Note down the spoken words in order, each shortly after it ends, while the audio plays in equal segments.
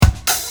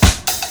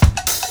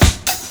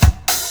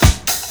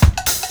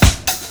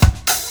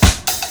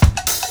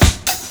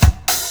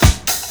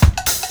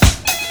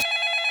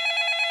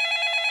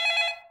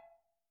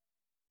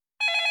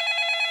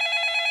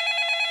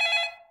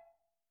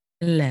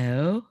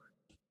Hello.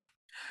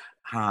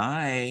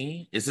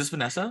 Hi, is this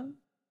Vanessa?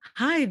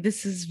 Hi,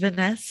 this is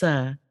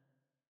Vanessa.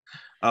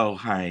 Oh,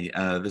 hi.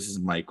 This is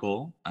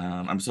Michael.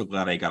 I'm so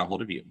glad I got a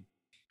hold of you.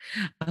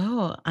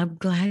 Oh, I'm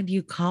glad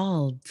you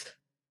called.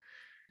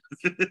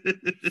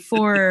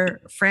 For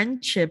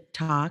friendship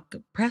talk,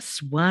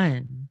 press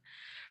 1.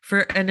 For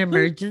an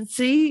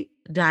emergency,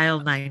 dial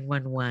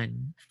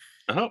 911.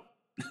 Oh,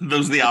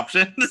 those are the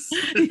options.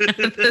 Yeah,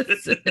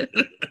 that's it.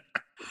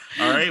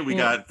 All right, we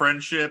Well, got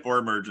friendship or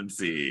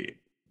emergency.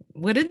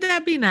 wouldn't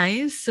that be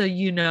nice so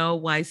you know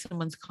why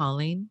someone's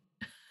calling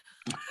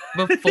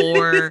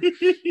before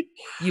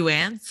you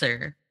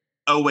answer?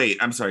 Oh, wait,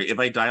 I'm sorry. If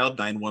I dialed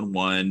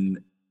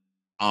 911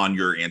 on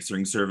your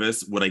answering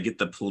service, would I get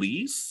the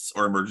police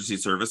or emergency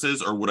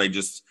services, or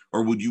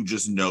or would you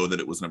just know that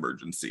it was an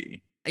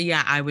emergency?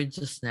 Yeah, I would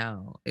just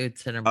know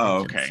it's an Oh,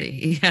 okay.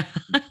 emergency. Yeah.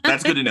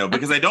 That's good to know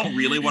because I don't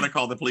really want to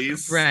call the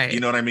police. You Right.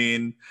 know what I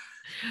mean?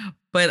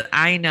 But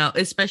I know,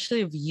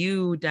 especially if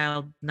you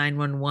dialed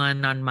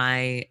 911 on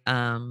my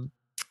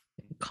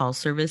call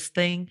service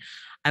thing,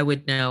 I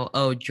would know,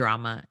 oh,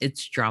 drama.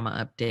 It's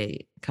drama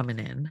update coming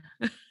in.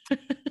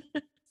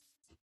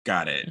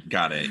 Got it.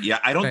 Got it. Yeah,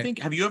 I don't Right. think,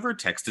 have you ever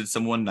texted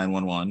someone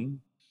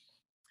 911?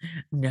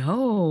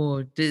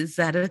 No, is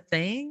that a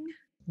thing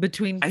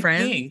between I think,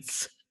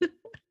 friends?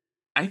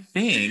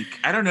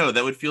 I don't know,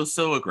 that would feel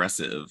so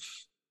aggressive.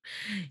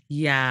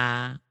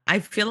 Yeah. I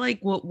feel like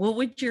what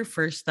would your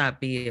first thought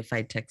be if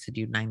I texted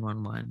you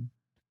 911?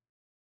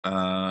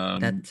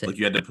 That's Like it.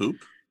 you had to poop?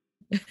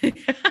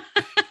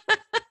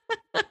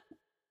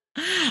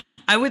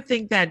 I would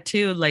think that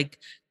too, like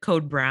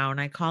code brown,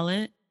 I call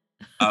it.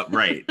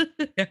 Right.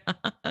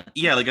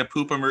 Yeah, like a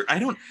poop I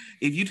don't,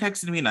 if you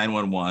texted me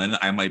 911,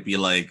 I might be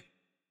like,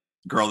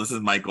 girl, this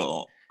is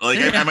Michael. Like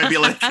I might be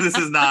like, this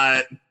is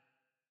not,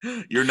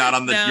 No,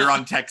 you're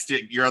on text,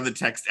 you're on the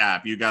text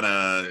app. You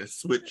gotta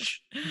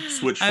switch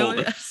I would.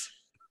 folders.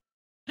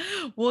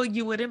 Well,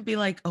 you wouldn't be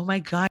like, oh my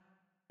God,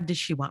 does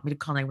she want me to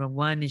call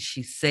 911? Is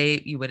she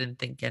safe? You wouldn't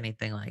think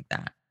anything like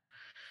that.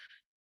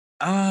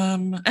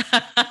 Um,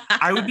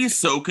 I would be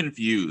so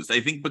confused.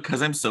 I think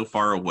because I'm so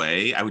far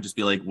away, I would just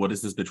be like, what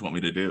does this bitch want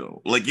me to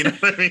do? Like, you know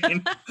what I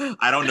mean?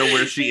 I don't know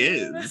where she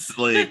is.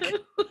 Like,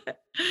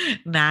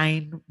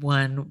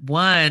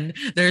 911.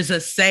 There's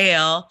a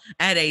sale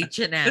at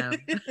H&M.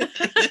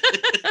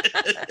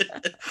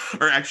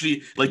 or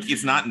actually, like,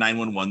 it's not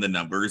 911 the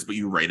numbers, but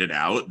you write it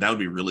out. That would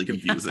be really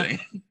confusing.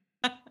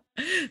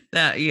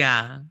 That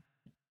yeah.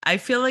 I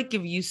feel like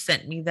if you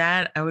sent me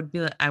that, I would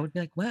be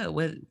like,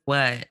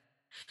 what?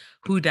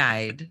 Who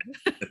died?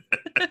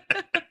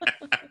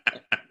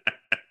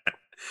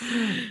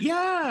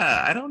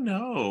 Yeah, I don't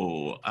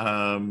know.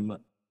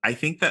 I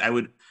think that I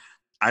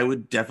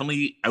would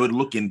definitely I would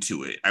look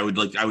into it. I would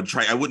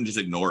try I wouldn't just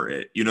ignore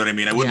it. You know what I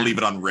mean? I wouldn't Yeah. leave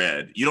it on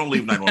red. You don't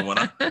leave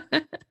 911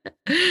 on.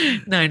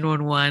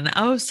 911.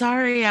 Oh,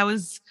 sorry. I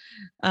was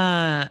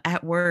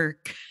at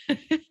work.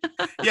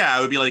 Yeah, I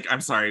would be like,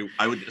 I'm sorry.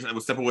 I would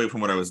step away from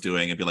what I was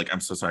doing and be like,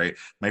 I'm so sorry.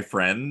 My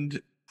friend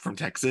from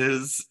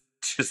Texas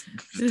just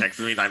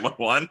texted me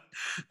 911.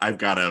 I've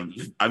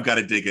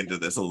gotta dig into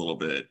this a little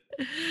bit.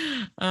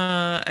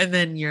 And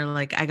then you're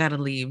like, I gotta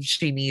leave.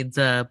 She needs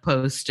a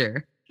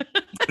poster.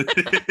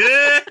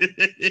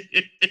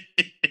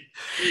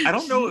 I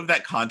don't know She- if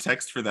that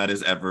context for that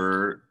is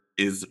ever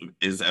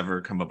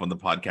come up on the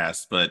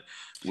podcast, but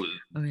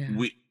oh yeah.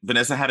 we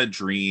Vanessa had a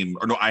dream,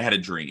 or no, I had a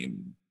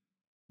dream,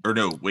 or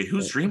no, wait,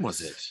 whose What dream was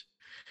was it?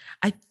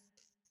 I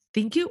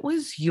think it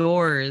was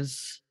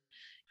yours.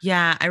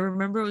 Yeah, I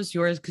remember it was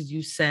yours because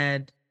you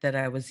said that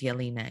I was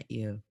yelling at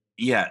you.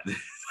 Yeah,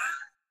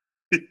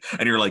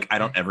 and you're like, I Yeah.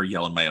 don't ever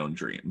yell in my own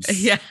dreams.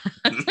 Yeah.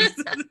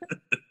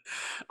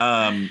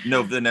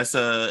 No,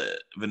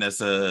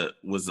 Vanessa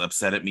was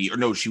upset at me, or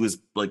no, she was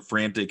like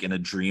frantic in a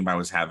dream I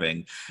was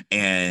having,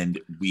 and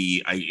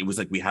it was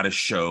like we had a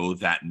show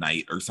that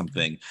night or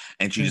something,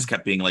 and she Yeah. just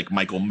kept being like,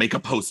 Michael, make a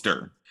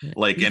poster.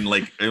 Like, and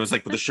like it was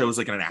like the show's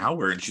like in an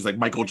hour, and she's like,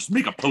 Michael, just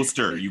make a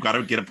poster. You got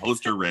to get a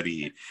poster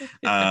ready.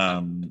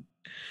 Um,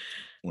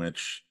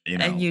 which, you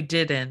And know, you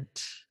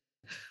didn't.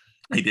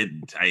 I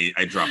didn't.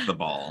 I dropped the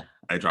ball.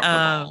 I dropped the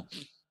Um, ball.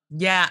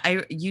 yeah,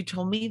 I you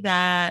told me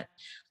that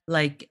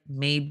like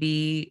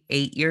maybe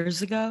 8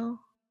 years ago.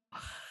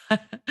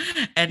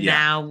 And Yeah.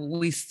 now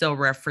we still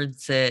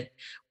reference it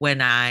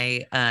when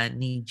I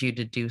need you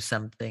to do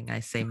something. I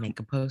say make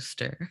a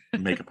poster.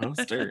 Make a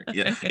poster.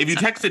 Yeah. If you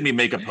texted me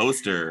make a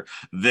poster,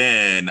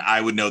 then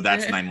I would know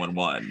that's Yeah.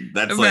 911.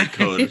 That's like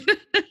Right. code.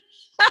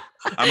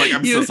 I'm like,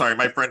 I'm so You sorry.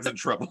 My friend's in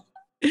trouble.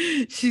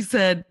 she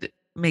said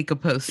make a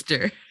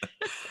poster.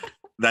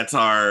 That's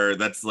our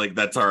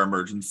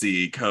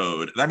emergency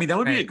code. I mean, that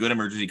would be a Right. good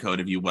emergency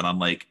code if you went on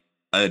like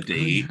a Oh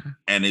date yeah.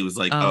 and it was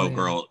like, Oh oh yeah.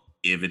 girl,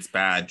 if it's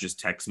bad, just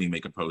text me,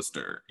 make a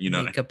poster. You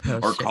know, Make a or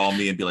poster. call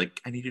me and be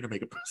like, I need you to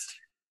make a poster.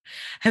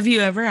 Have you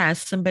ever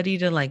asked somebody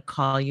to like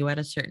call you at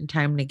a certain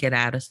time to get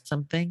out of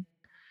something?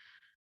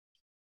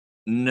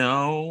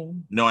 No,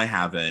 no, I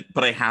haven't.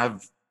 But I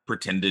have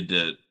pretended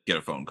to get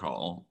a phone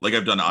call. Like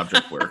I've done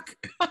object work.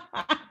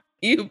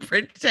 You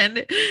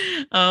pretend.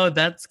 Oh,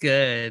 that's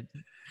good.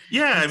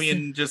 Yeah, I That's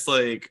mean, just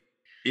like,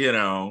 you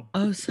know.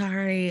 oh,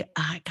 sorry.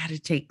 I gotta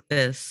take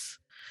this.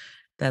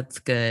 That's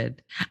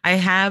good. I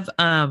have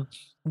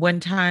one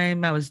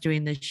time I was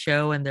doing this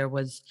show and there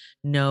was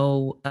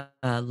no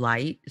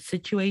light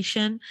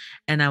situation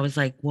and I was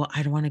like, well,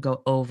 I don't want to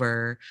go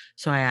over.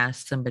 So I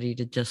asked somebody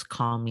to just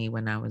call me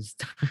when I was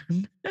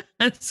done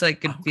so I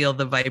could feel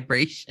the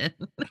vibration.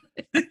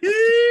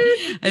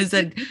 I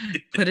said,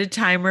 put a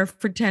timer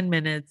for 10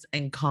 minutes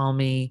and call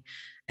me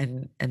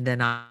and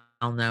then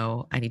I'll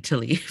know I need to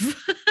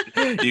leave.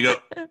 You go,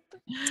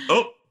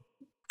 oh,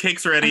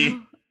 cake's ready.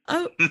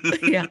 Oh, oh,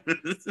 yeah.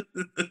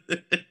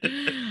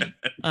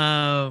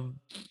 Um,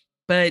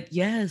 but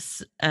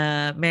yes,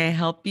 may I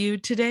help you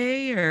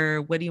today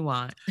or what do you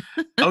want?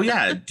 Oh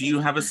yeah. Do you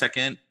have a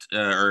second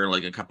or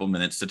like a couple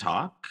minutes to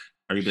talk?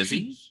 Are you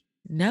busy?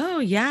 No,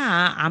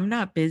 yeah, I'm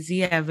not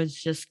busy. I was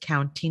just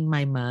counting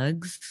my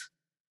mugs.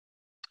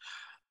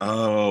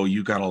 Oh,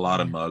 you got a lot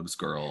of Yeah, mugs,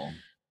 girl.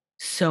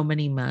 so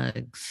many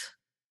mugs.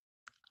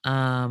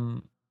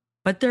 Um,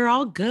 but they're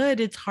all good.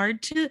 It's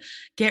hard to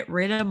get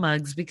rid of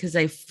mugs because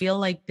I feel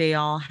like they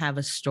all have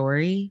a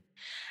story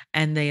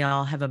and they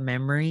all have a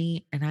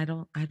memory and I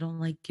don't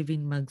like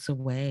giving mugs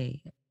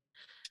away.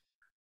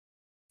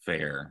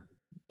 Fair.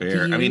 Do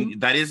Fair. I you? mean,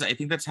 that is, I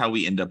think that's how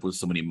we end up with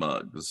so many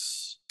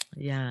mugs.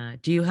 Yeah.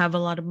 Do you have a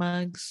lot of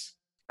mugs?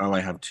 Oh, I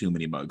have too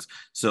many mugs.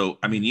 So,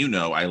 I mean,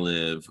 Mm, I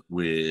live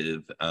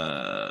with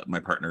my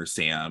partner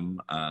Sam.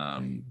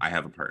 right. I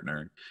have a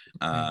partner.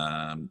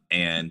 Right.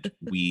 And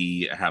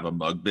we have a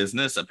mug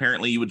business.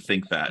 Apparently, you would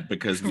think that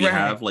because we Right.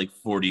 have like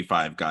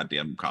 45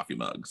 goddamn coffee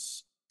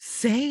mugs.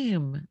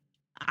 Same.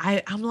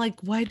 I'm like,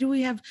 why do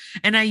we have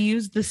and I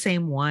use the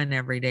same one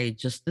every day,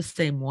 just the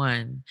same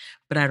one,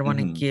 but I don't want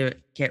to Hmm.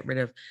 get rid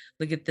of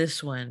look at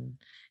this one.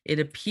 It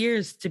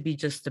appears to be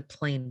just a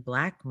plain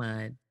black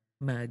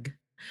mug,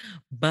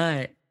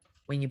 but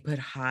when you put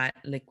hot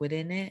liquid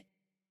in it,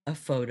 a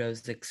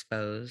photo's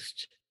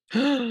exposed.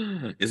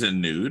 Is it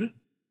nude?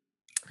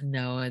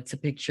 No, it's a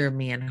picture of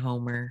me and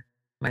Homer,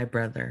 my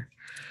brother.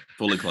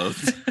 Fully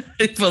clothed?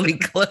 Fully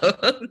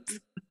clothed.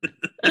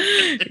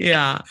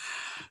 Yeah.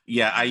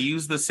 Yeah, I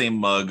use the same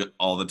mug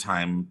all the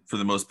time for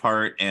the most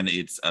part, and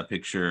it's a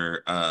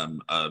picture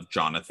of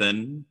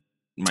Jonathan,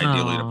 my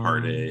dearly Oh,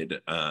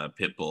 departed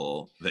pit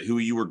bull that who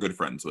you were good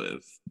friends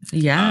with.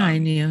 yeah, I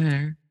Um, knew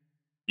her.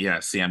 yeah,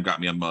 Sam got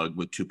me a mug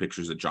with two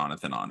pictures of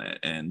Jonathan on it,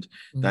 and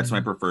that's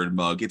my Mm, preferred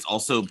mug. It's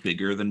also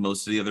bigger than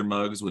most of the other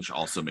mugs, which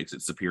also makes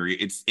it superior.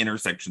 It's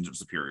intersections of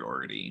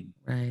superiority.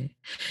 right.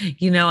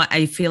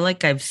 I feel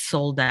like I've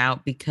sold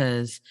out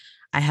because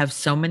I have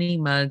so many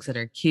mugs that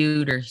are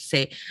cute, or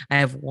say I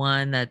have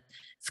one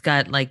that's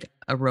got like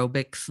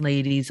aerobics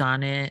ladies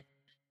on it,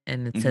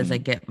 and it says I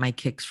Hmm. get my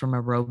kicks from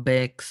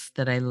aerobics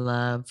that I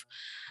love.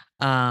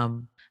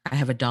 Um, I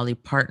have a Dolly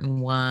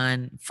Parton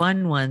one,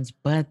 fun ones,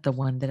 but the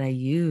one that I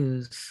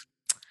use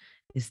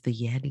is the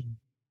Yeti.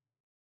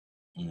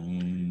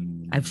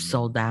 I've Mm,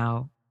 sold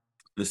out.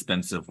 the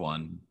expensive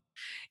one.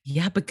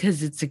 Yeah,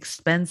 because it's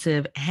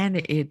expensive and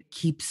it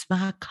keeps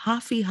my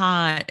coffee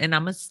hot, and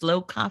I'm a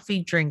slow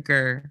coffee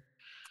drinker.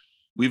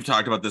 We've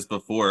talked about this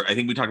before. I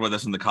think we talked about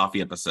this in the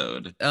coffee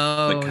episode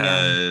Oh, yeah.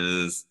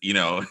 because,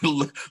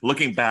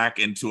 looking back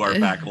into our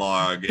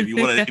backlog, if you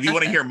want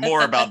to hear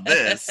more about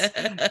this,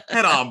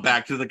 head on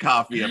back to the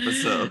coffee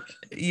episode.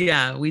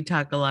 Yeah, we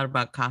talk a lot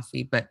about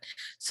coffee, but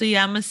so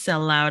yeah, I'm a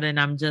sellout and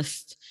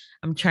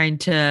I'm trying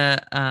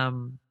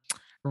to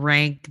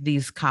rank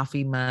these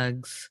coffee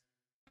mugs,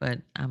 but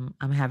I'm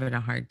having a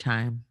hard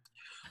time.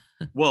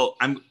 Well,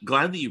 I'm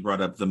glad that you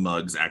brought up the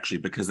mugs actually,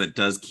 because that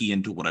does key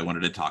into what I wanted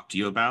to talk to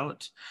you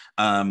about.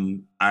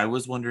 I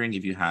was wondering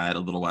if you had a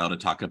little while to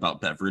talk about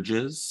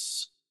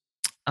beverages.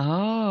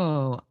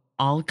 Oh,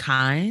 all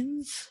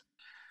kinds?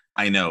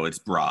 I know it's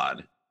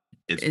broad.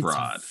 It's It's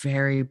broad.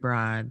 very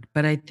broad,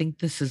 but I think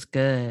this is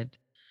good.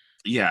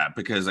 Yeah,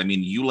 because I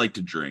mean, you like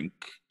to drink.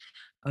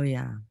 Oh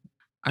yeah.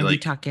 Are we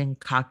Like, talking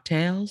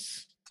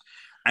cocktails?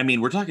 I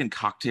mean, we're talking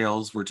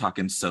cocktails, we're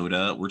talking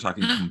soda, we're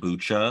talking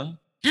kombucha.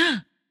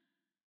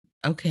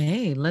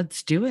 Okay,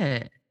 let's do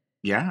it.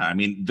 Yeah, I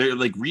mean, they're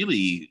like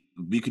really,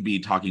 we could be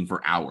talking for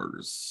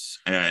hours.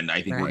 And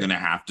I think we're Right. gonna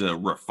have to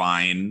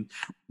refine,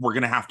 we're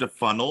gonna have to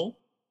funnel,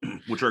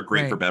 which are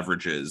great for Right.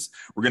 beverages.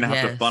 We're gonna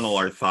have to funnel Yes.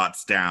 our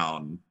thoughts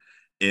down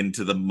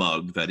into the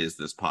mug that is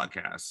this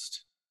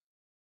podcast.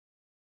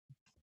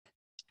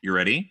 You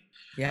ready?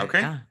 Yeah,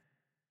 Okay. yeah.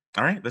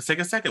 All right, let's take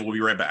a second. We'll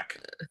be right back.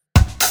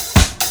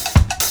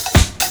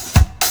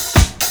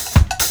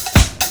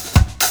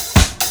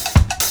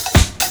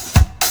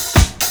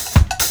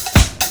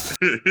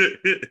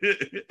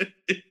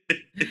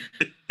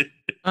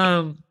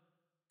 Um,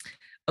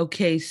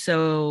 okay,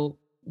 so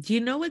do you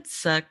know what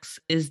sucks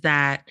is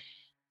that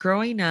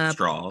growing up,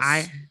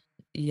 Straws.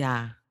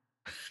 yeah,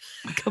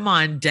 come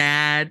on,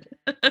 dad.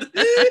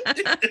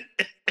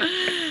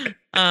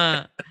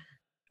 uh,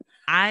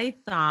 I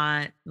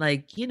thought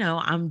like,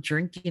 I'm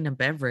drinking a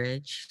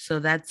beverage, so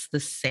that's the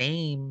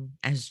same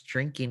as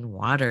drinking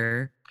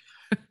water.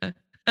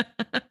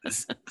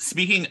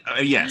 Speaking,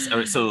 yes. All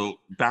right, so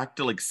back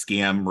to like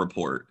scam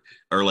report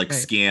or like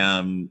Right.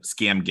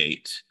 scam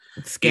gate.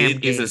 Scam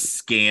It is a gate.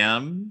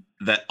 scam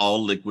that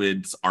all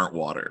liquids aren't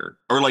water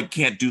or like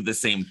can't do the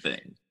same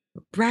thing.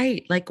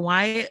 Right. Like,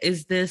 why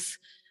is this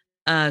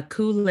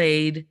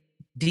Kool-Aid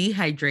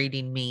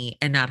dehydrating me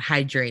and not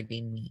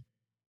hydrating me?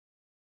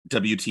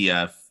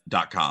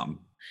 WTF.com.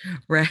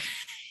 Right.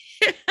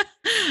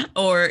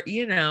 Or,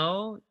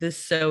 the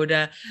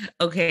soda.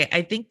 Okay,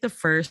 I think the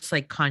first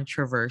like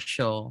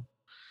controversial,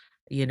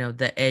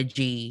 the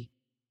edgy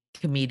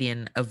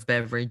comedian of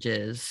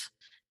beverages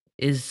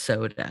is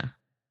soda.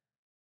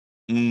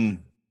 Mm,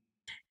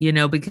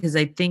 Because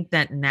I think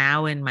that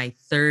now in my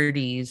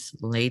 30s,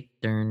 late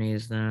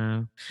 30s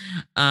now,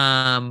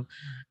 um,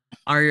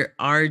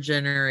 our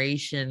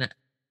generation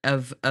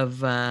of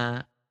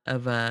late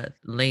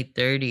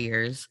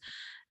 30ers,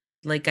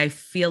 like I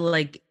feel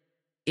like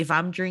if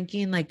I'm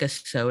drinking like a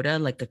soda,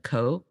 like a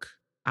Coke,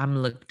 I'm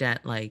looked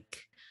at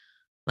like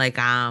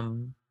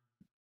I'm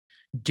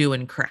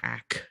doing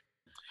crack.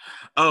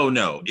 oh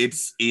no, it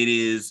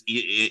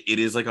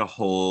is like a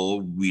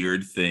whole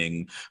weird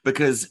thing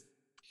because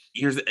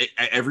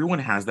everyone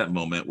has that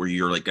moment where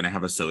you're like going to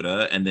have a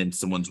soda and then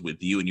someone's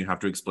with you and you have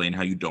to explain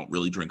how you don't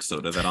really drink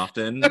soda that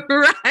often.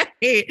 Right.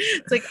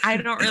 It's like I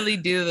don't really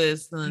do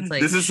this. And it's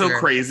This like, is so sure.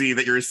 crazy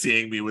that you're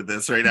seeing me with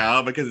this right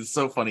now because it's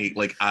so funny.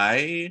 Like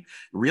I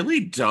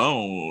really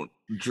don't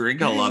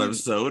drink a lot of Right.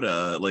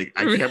 soda. Like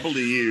I can't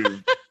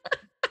believe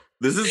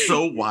this is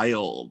so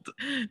wild. But,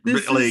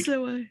 This is like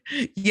so the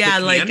yeah,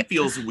 can like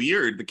feels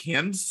weird. The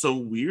can's so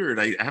weird.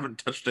 I haven't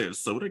touched a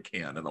soda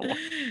can in a while.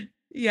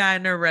 yeah,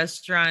 in a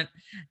restaurant,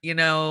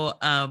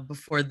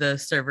 before the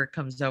server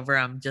comes over,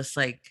 I'm just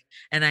like,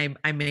 and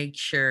I make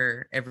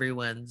sure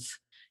everyone's,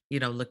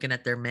 looking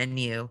at their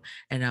menu,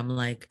 and I'm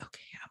like,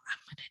 okay, I'm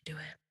gonna do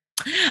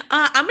it.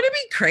 I'm gonna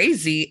be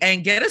crazy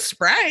and get a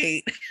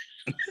Sprite.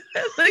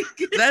 Like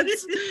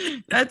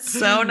that's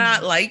so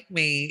not like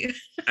me.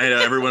 I know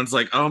everyone's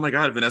like, "Oh my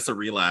God, Vanessa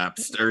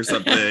relapsed or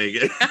something."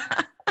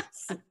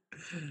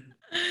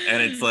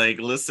 And it's like,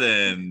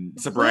 listen,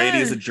 sobriety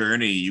is a What?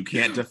 journey. You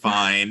can't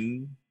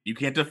define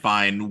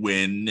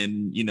when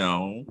and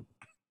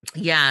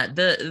Yeah,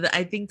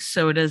 I think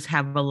sodas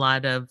have a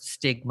lot of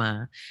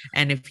stigma,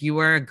 and if you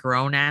are a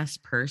grown ass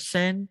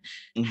person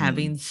mhm,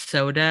 having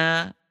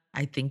soda,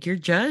 I think you're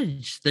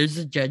judged. There's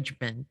a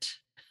judgment.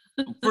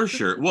 for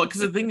sure. Well,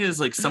 because the thing is,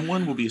 like,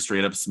 someone will be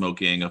straight up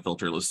smoking a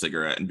filterless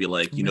cigarette and be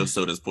like,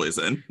 soda's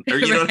poison, or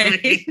you know what I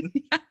Right? mean?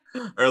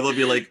 Or they'll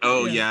be like,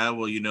 oh Yeah. yeah,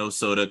 well,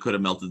 soda could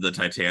have melted the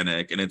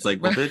Titanic, and it's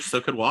like, well, Right. bitch, so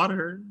could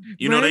water.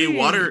 You know what I mean?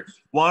 Right.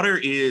 Water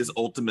is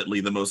ultimately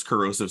the most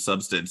corrosive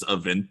substance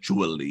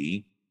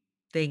eventually.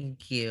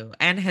 Thank you.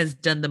 And has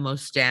done the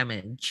most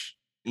damage.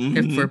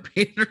 If we're Hmm.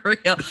 being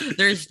real,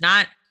 there's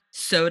not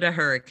soda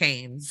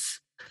hurricanes.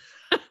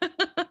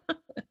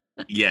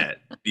 Yet,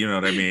 you know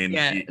what I mean?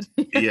 Yeah.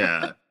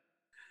 Yeah.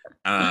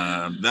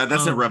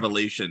 That's a um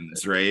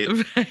Revelations, right?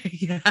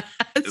 yeah.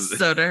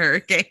 Soda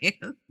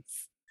hurricanes.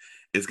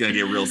 It's gonna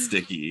get real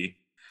sticky.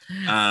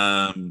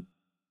 Um,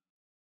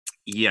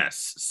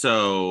 yes.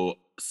 So Yeah.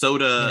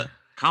 soda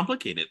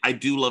complicated. I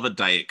do love a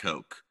Diet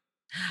Coke.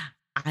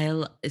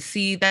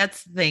 See,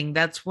 that's the thing.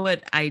 That's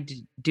what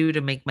do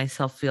to make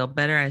myself feel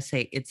better. I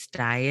say it's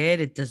diet.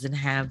 It doesn't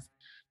have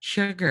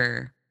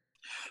sugar.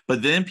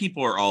 But then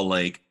people are all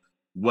like,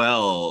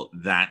 well,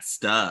 that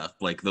stuff,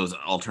 like those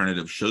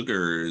alternative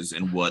sugars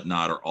and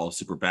whatnot, are all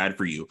super bad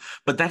for you.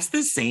 But that's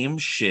the same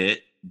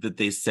shit that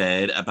they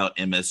said about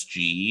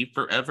MSG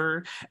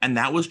forever. And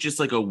that was just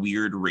like a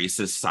weird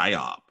racist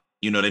psyop.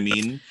 You know what I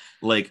mean?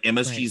 Like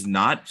MSG Right. is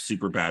not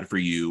super bad for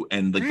you.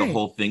 And like the Right.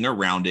 whole thing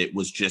around it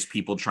was just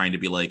people trying to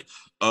be like,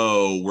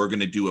 oh, we're going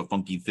to do a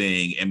funky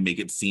thing and make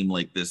it seem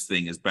like this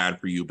thing is bad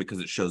for you because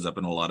it shows up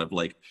in a lot of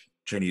like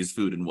Chinese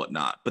food and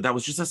whatnot. But that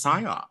was just a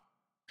psyop.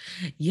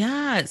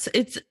 Yeah,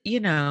 it's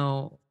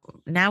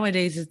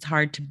nowadays it's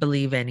hard to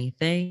believe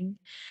anything.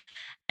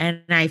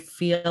 And I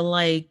feel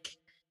like,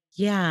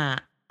 yeah,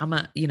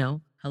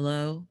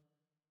 hello,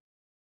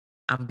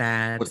 I'm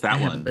bad. What's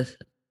that one?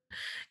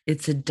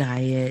 It's a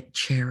diet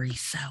cherry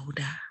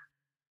soda.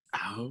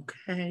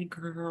 Okay,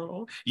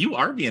 girl. You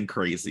are being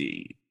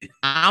crazy.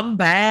 I'm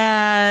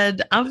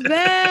bad. I'm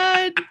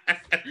bad.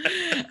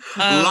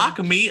 Lock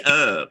Um, me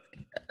up.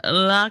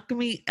 lock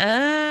me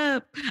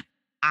up.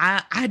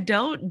 I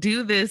don't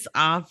do this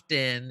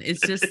often.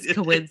 It's just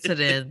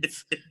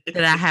coincidence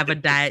that I have a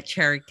diet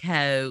cherry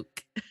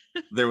coke.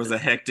 There was a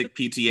hectic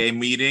PTA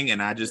meeting,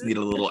 and I just need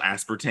a little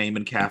aspartame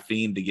and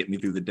caffeine to get me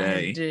through the I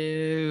day.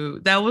 do.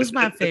 That was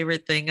my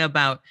favorite thing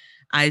about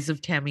Eyes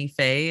of Tammy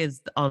Faye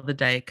is all the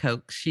diet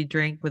cokes she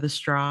drank with a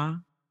straw.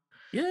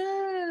 It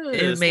Yes,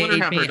 let her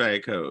made have her me.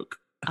 Diet Coke.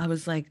 I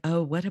was like,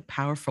 oh, what a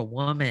powerful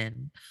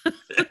woman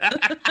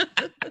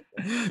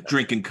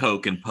Drinking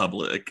Coke in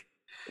public.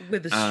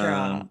 with a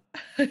straw. Um,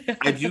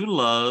 I do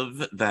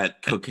love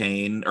that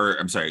cocaine, or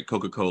I'm sorry,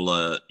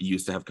 Coca-Cola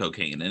used to have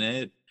cocaine in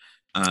it.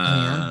 Oh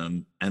yeah.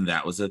 And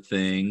that was a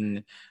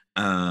thing.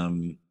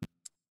 Um,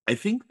 I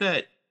think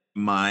that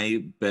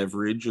my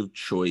beverage of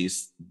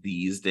choice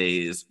these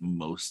days,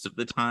 most of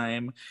the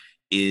time,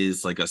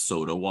 is like a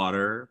soda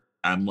water.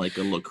 I'm like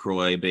a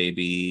LaCroix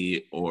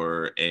baby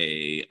or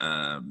a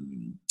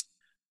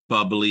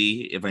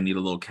bubbly if I need a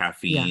little Yeah.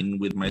 caffeine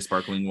with my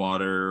sparkling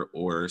water,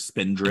 or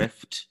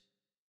Spindrift.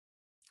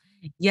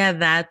 Yeah,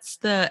 that's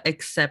the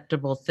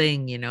acceptable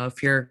thing,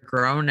 if you're a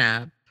grown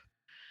up,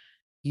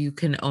 you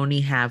can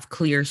only have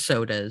clear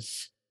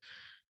sodas.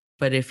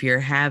 But if you're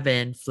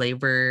having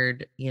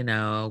flavored,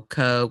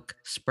 Coke,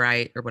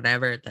 Sprite, or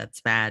whatever, that's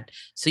bad.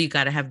 So you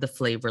got to have the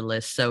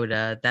flavorless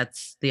soda.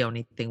 That's the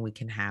only thing we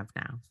can have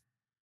now.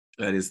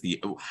 That is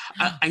the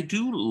I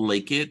do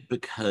like it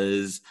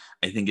because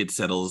I think it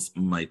settles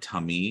my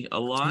tummy a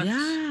lot.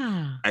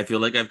 Yeah. I feel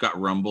like I've got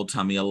rumble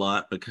tummy a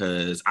lot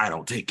because I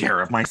don't take care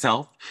of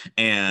myself.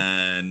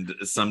 And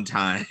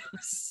sometimes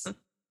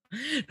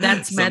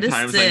That's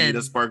sometimes I need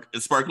a medicine.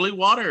 sparkling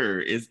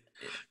water is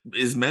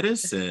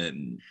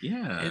medicine.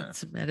 Yeah.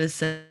 It's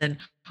medicine.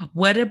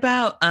 What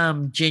about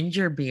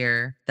ginger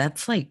beer?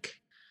 That's like,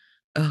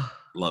 oh,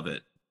 Love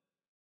it.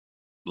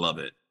 Love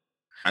it.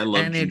 I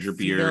love and ginger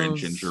beer and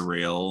ginger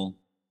ale.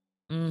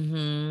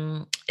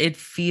 it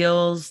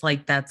feels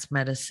like that's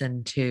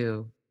medicine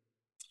too.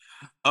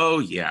 Oh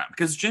yeah,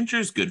 because ginger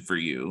is good for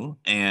you,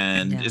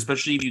 and Yeah.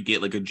 especially if you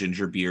get like a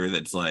ginger beer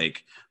that's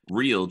like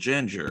real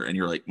ginger, and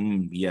you're like,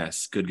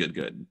 yes, good, good,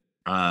 good.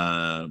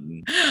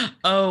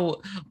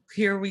 Oh,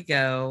 here we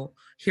go.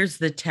 Here's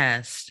the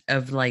test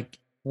of like,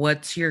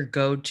 what's your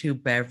go-to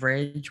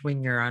beverage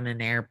when you're on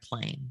an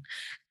airplane?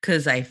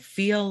 Because I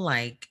feel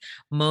like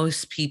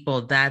most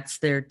people, that's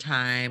their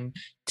time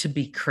to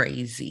be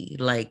crazy.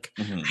 Like,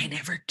 I mhm.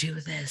 never do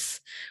this,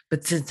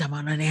 but since I'm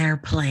on an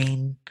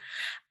airplane,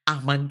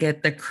 I'm gonna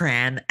get the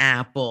cran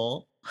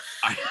apple.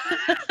 I,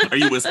 are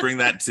you whispering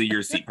that to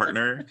your seat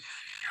partner?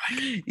 You're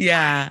like, I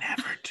Yeah,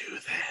 never do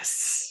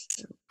this.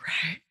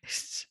 right.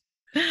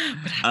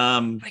 But I'm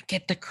Um, gonna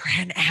get the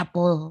cran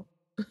apple.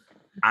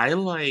 I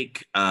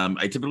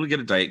typically get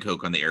a Diet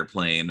Coke on the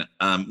airplane.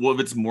 Well, if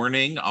it's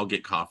morning, I'll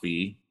get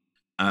coffee.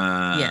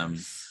 Um,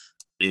 Yes.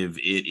 if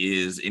it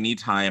is any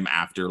time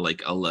after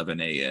like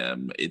 11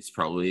 a.m., it's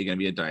probably gonna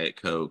be a Diet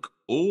Coke.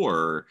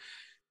 Or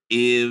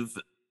if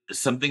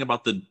something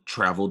about the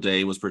travel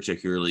day was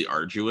particularly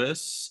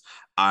arduous,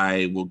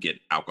 I will get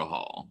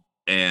alcohol.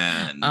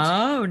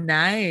 Oh,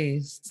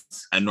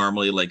 nice. And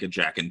normally like a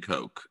Jack and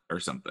Coke or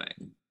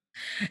something.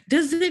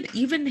 Does it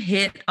even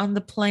hit on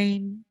the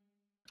plane?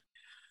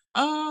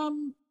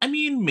 I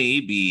mean,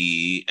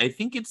 maybe. I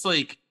think it's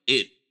like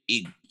it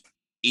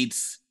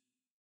it's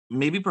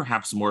maybe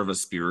perhaps more of a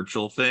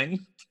spiritual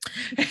thing.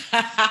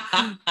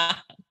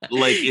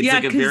 Like it's Yeah,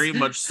 like a because very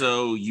much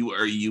so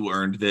you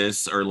earned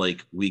this, or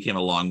like we came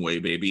a long way,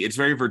 baby. It's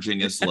very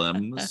Virginia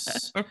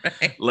Slims.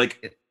 right.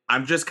 Like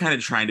I'm just kind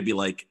of trying to be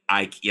like,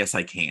 yes,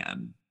 I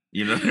can.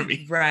 You know what I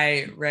mean?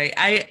 Right.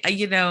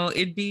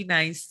 It'd be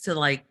nice to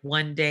like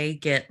one day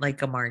get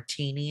like a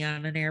martini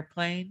on an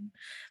airplane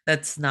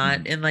that's not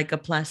Mhm. in like a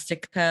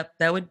plastic cup.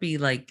 That would be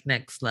like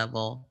next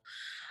level.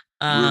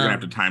 We were gonna have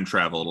to Um time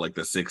travel to like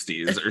the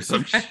 60s or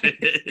some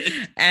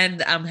shit.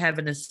 and I'm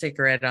having a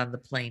cigarette on the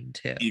plane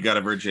too. You got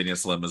a Virginia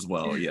Slim as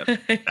well. Yep,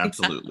 Yeah.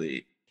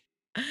 absolutely.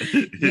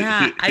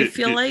 Yeah, I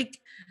feel like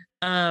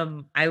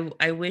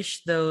I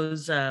wish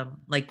those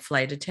like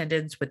flight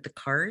attendants with the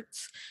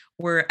carts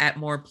were at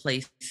more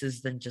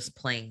places than just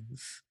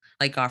planes,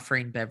 like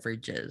offering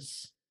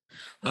beverages.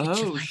 Would you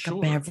Oh, like a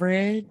sure.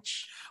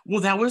 beverage?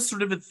 Well, that was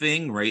sort of a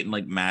thing, right? In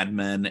like Mad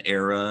Men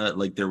era,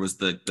 like there was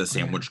the Yeah.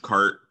 sandwich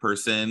cart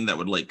person that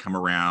would like come Yeah.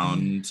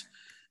 around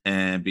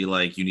and be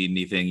like, "You need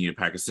anything? You need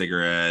a pack of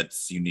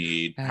cigarettes? You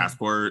need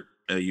passport?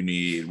 You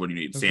need what do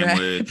you need? Right.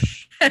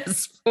 Sandwich?"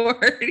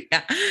 Passport.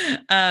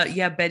 Yeah.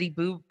 Yeah, Betty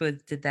Boop,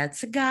 but did that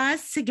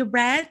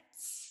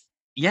cigarettes?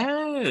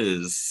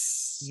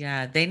 Yes,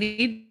 Yeah, they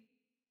need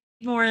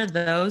more of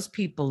those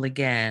people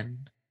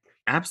again.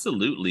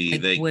 absolutely.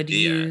 Like, They what do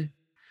yeah, you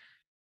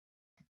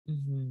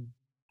Mhm.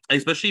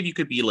 especially if you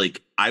could be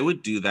like, I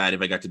would do that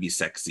if I got to be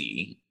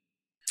sexy.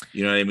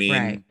 You know what I Right.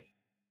 mean?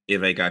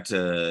 If I got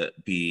to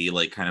be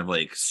like kind of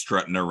like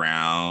strutting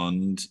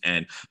around,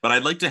 and but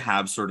I'd like to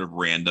have sort of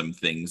random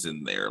things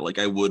in there. Like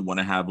I would want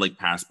to have like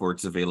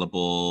passports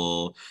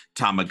available,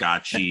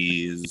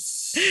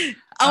 Tamagotchis.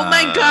 Oh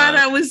my god, Uh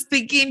I was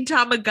thinking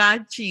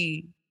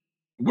Tamagotchi.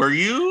 were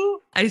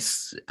you? I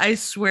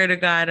swear to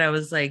God, I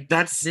was like,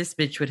 That's this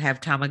bitch would have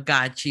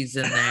Tamagotchis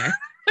in there.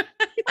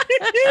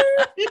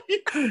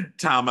 I knew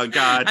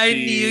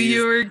Tamagotchis.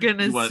 you were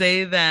gonna You want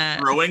say that.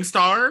 throwing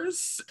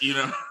stars? You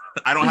know,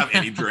 I don't have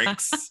any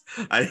drinks.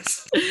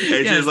 It's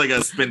just Yeah. like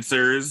a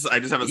Spencer's. I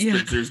just have a Yeah.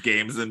 Spencer's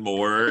Games and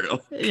More.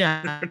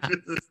 Yeah.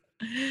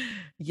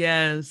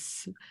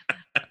 Yes.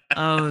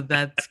 Oh,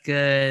 that's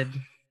good.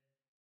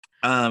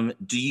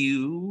 Do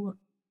you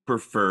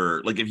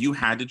prefer, like, if you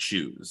had to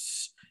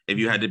choose, if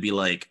you had to Mhm. be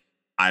like,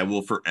 I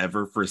will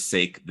forever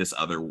forsake this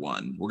other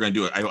one? We're gonna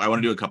do it. I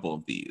want to do a couple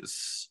of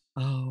these.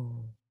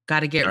 Oh,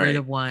 got to get All rid right,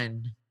 of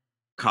one.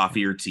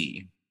 coffee or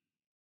tea?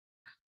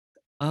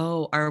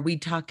 Oh, are we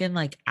talking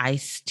like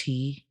iced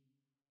tea?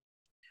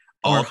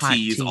 or All hot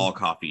teas, all tea?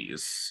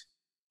 coffees.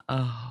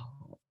 Oh,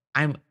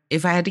 I'm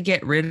if I had to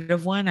get rid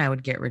of one, I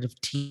would get rid of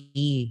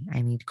tea.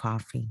 I need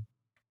coffee.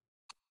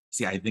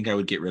 See, I think I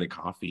would get rid of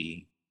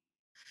coffee.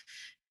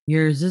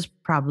 Yours is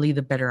probably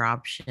the better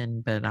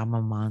option, but I'm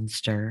a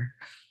monster.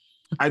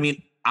 I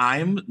mean,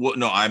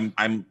 no,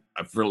 I'm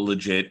for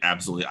legit,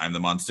 absolutely, I'm the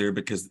monster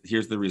because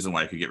here's the reason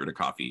why I could get rid of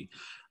coffee.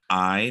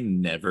 I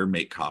never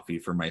make coffee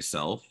for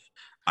myself.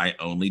 I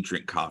only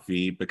drink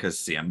coffee because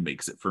Sam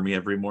makes it for me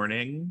every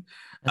morning.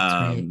 That's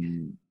right.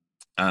 Um,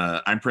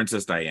 I'm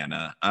Princess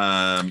Diana.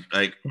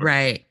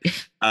 Right.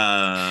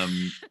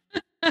 Um,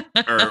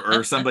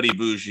 or somebody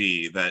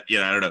bougie that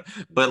I don't know.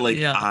 But like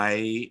Yeah.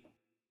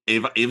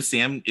 if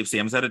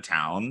Sam's out of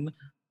town,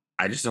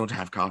 I just don't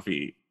have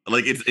coffee.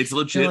 Like it's You're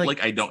legit. like,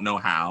 Like I don't know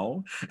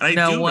how, and I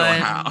no do know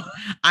how. one,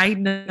 I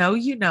know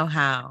you know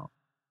how,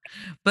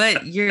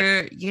 but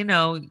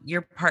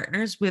your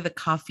partner's with a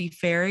coffee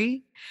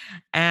fairy.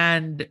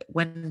 And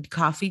when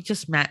coffee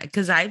just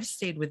because I've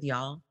stayed with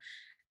y'all,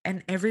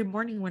 and every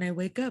morning when I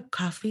wake up,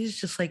 coffee is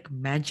just like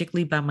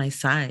magically by my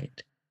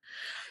side.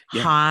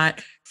 Yeah,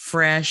 Hot,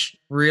 fresh,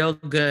 real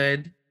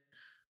good.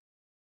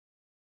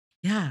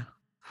 Yeah.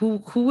 Who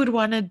would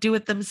want to do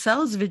it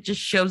themselves if it just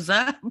shows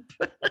up?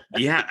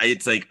 yeah.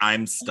 It's like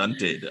I'm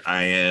stunted.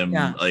 I am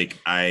Yeah. like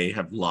I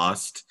have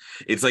lost.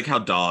 It's like how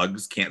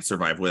dogs can't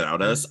survive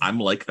without us. I'm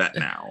like that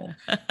now.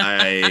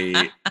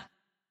 I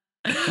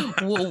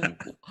Well,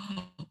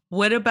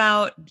 what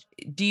about,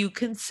 do you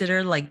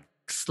consider like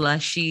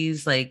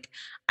slushies, like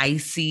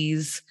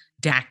ices,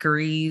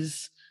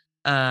 daiquiris?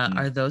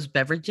 Are those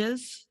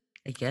beverages?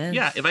 I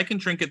yeah. If guess. I can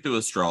drink it through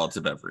a straw, it's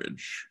a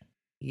beverage.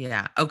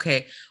 Yeah.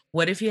 Okay.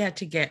 What if you had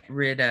to get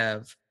rid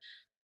of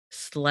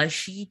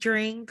slushy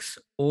drinks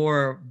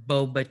or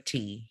boba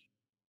tea?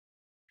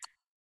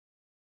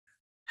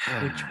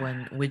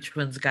 Which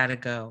one's gotta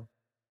go?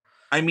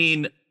 I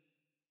mean,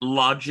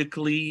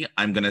 logically,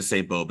 I'm gonna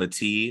say boba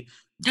tea,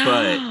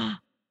 but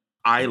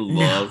I No.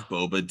 love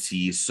boba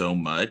tea so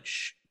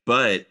much.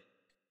 But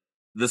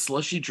the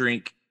slushy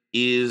drink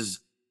is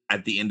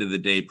at the end of the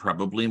day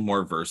probably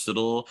more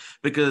versatile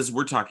because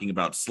we're talking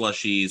about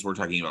slushies, we're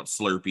talking about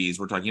slurpees,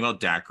 we're talking about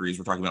daiquiris,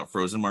 we're talking about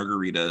frozen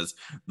margaritas.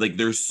 Like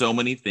there's so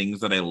many things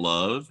that I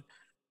love.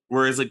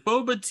 Whereas like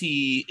boba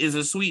tea is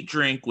a sweet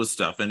drink with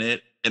stuff in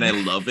it, and I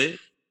love it.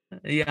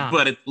 Yeah.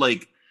 But it's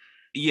like,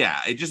 yeah,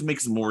 it just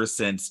makes more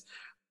sense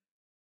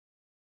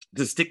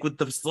to stick with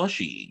the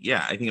slushy.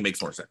 Yeah, I think it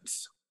makes more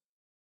sense.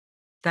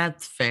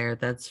 That's fair.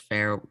 That's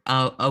fair.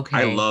 Oh, I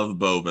okay. love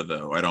boba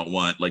though. I don't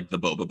want like the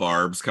boba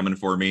barbs coming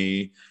for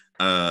me.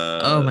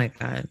 Oh Uh my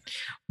God.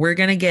 We're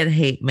gonna get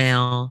hate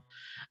mail.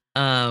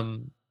 the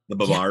Yeah,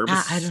 I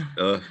barbs.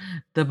 don't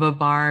the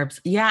barbs.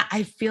 Yeah,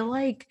 I feel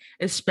like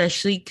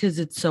especially because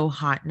it's so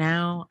hot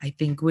now, I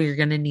think we're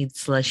gonna need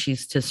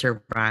slushies to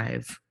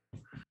survive.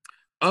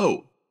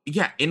 Oh,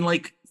 yeah, in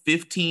like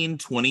 15,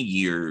 20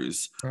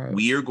 years, Right.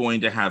 we are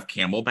going to have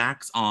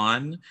camelbacks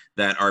on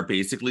that are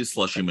basically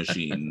slushy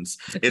machines.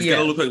 It's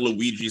gonna look Yes. like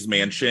Luigi's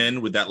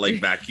Mansion with that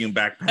like vacuum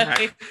backpack,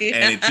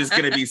 and it's just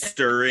gonna Yeah. be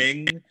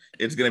stirring.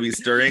 It's gonna be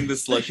stirring the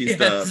slushy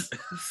stuff,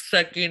 Yes,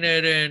 sucking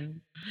it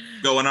in.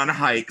 going on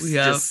hikes,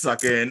 Yeah. just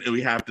sucking. And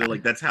we have to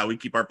like that's how we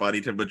keep our body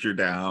temperature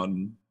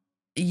down.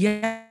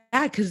 Yeah,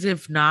 because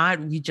if not,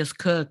 we just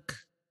cook.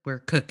 We're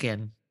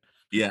cooking.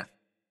 Yeah.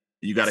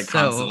 You got to So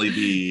constantly you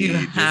be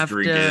just have to.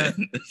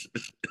 drinking.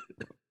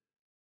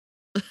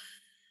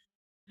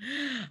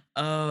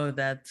 Oh,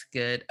 that's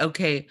good.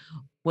 Okay.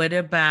 What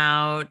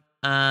about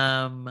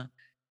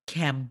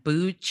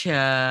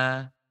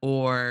kombucha,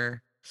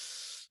 or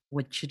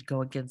what should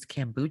go against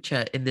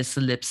kombucha in this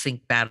lip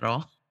sync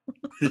battle?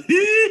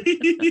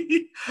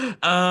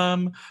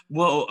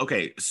 Well,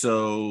 okay.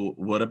 So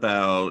what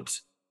about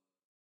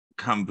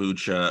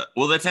kombucha?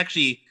 Well, that's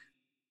actually,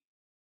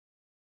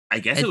 I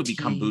guess A it would be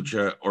tea.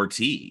 kombucha or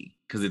tea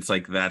because it's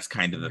like that's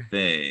kind of the r-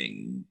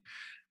 thing.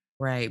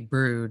 Right,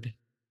 brewed.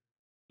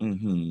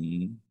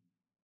 Hmm.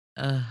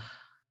 Uh, I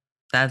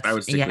that's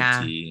would stick with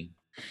yeah. tea.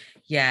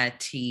 Yeah,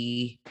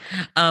 tea.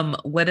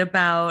 What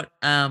about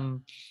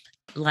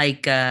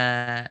like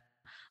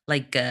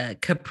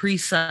Capri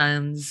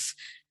Suns,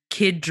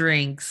 kid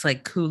drinks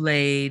like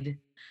Kool-Aid,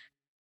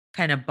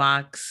 kind of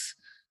box,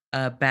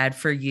 bad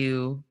for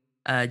you,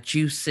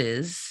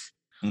 juices,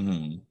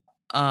 Hmm.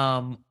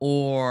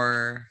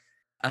 or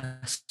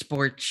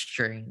sports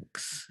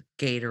drinks,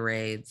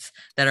 Gatorades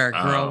that are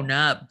grown Oh,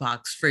 up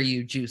box for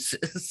you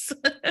juices.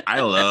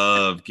 I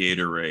love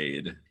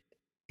Gatorade. I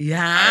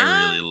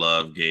Yeah. really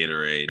love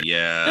Gatorade.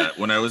 Yeah.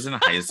 When I was in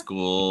high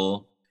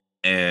school,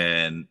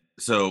 and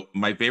so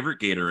my favorite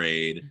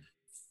Gatorade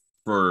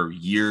for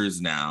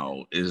years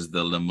now is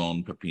the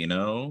Limon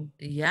Pepino.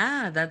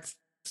 Yeah, that's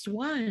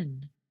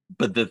one.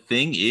 But the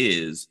thing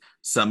is,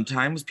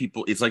 sometimes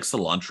people, it's like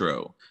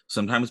cilantro.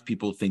 Sometimes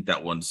people think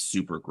that one's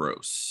super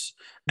gross.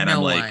 And I'm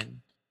No like,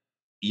 one.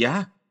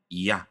 yeah,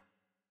 yeah,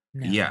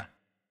 yeah. No.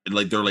 And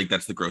like, they're like,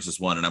 that's the grossest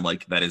one. And I'm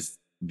like, that is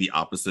the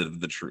opposite of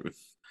the truth.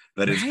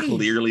 That is Right.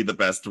 clearly the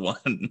best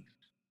one.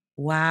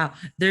 Wow.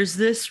 There's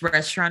this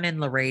restaurant in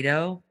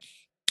Laredo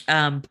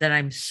that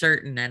I'm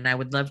certain, and I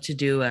would love to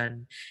do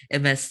an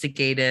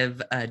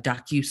investigative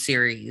docu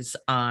series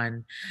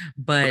on,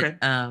 but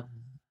Okay.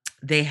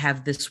 they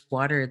have this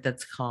water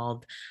that's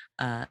called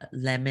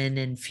lemon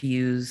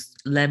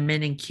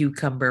and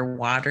cucumber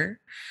water.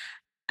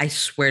 I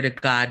swear to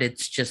God,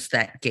 it's just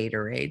that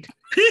Gatorade.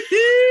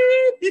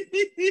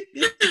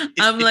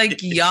 I'm like,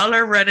 y'all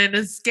are running a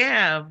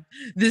scam.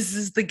 This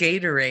is the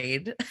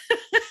Gatorade.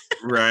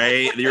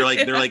 Right? They're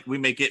like, we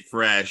make it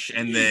fresh,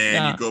 and then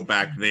you Yeah. go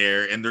back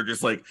there and they're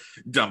just like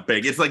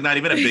dumping. It's like not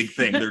even a big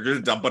thing. They're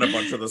just dumping a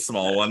bunch of the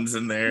small ones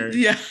in there.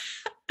 Yeah.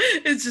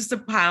 It's just a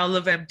pile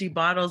of empty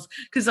bottles.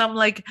 Cause I'm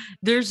like,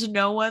 there's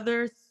no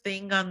other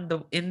thing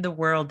in the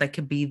world that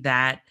could be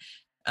that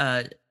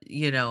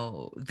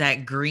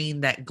that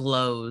green that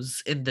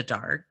glows in the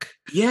dark.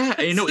 Yeah,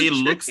 I That's know the it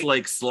looks dream.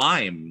 like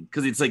slime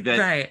because it's like that.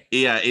 Right.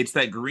 Yeah, it's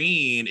that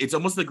green. It's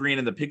almost the green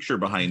in the picture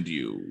behind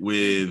you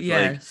with like,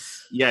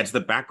 Yes. yeah, it's the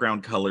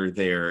background color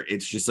there.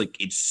 It's just like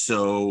it's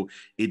so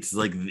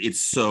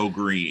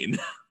green.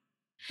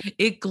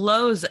 It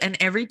glows. And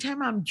every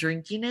time I'm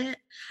drinking it,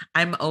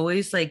 I'm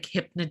always like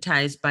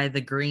hypnotized by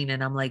the green.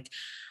 And I'm like,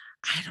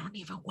 I don't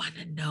even want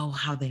to know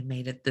how they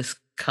made it this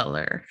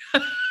color.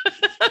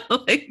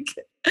 Like,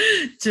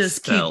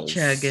 just keep Spells.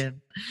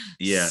 chugging.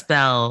 Yeah.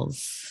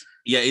 Spells.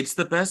 Yeah, it's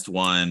the best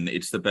one.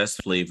 It's the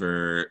best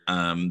flavor.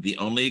 The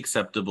only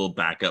acceptable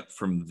backup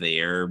from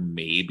there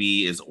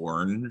maybe is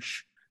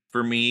orange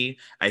for me.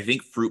 I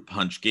think fruit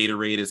punch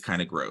Gatorade is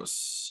kind of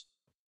gross.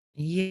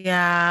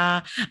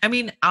 Yeah. I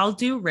mean, I'll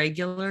do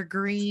regular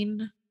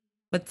green.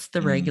 What's the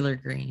Mm. regular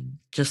green?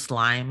 Just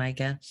lime, I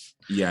guess.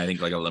 Yeah, I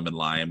think like a lemon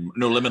lime.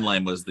 No, lemon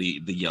lime was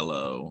the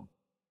yellow.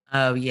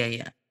 Oh, yeah,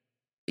 yeah.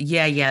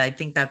 Yeah, yeah. I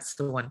think that's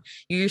the one.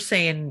 You're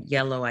saying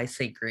yellow, I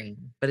say green,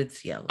 but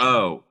it's yellow.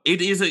 Oh,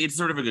 it's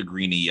sort of like a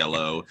greeny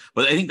yellow,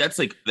 but I think that's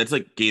like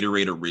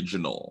Gatorade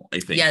original. I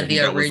think Yeah, I the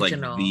think that was like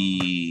original.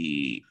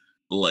 the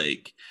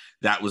like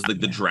that was like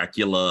the Yeah.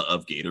 Dracula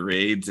of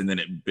Gatorades, and then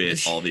it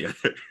bit all the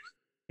other.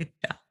 Yeah.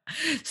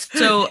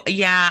 So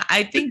yeah,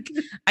 I think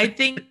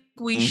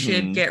we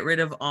should Hmm. get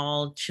rid of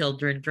all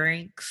children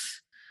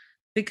drinks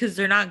because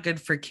they're not good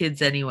for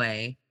kids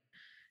anyway.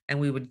 And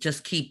we would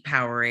just keep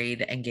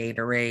Powerade and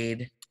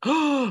Gatorade and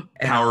all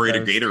Powerade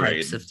or those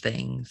types Gatorade, of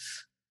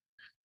things.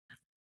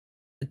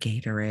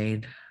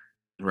 Gatorade.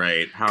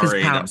 right? Because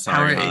Powerade. I'm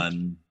sorry,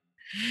 hon.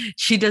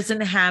 she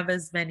doesn't have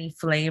as many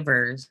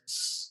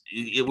flavors.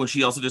 Well,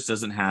 she also just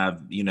doesn't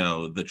have,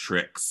 the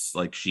tricks.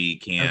 Like she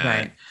All can't,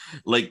 right.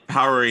 like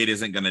Powerade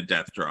isn't gonna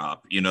death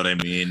drop. You know what I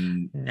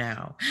mean?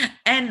 No.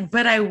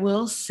 But I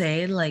will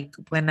say, like,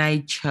 when I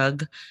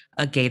chug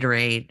a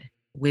Gatorade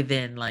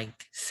within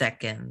like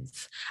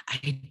seconds,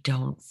 I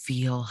don't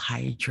feel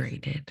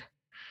hydrated.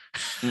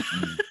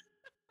 Mm-mm.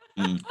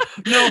 Mm.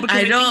 No, because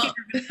I I think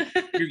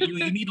if don't.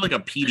 you need like a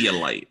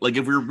Pedialyte. Like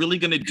if we're really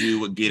gonna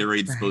do what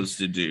Gatorade's Right. supposed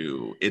to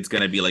do, it's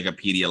gonna be like a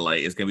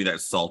Pedialyte. It's gonna be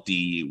that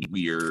salty,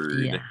 weird.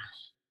 Yeah.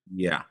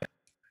 Yeah,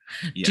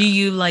 Do yeah.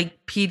 you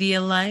like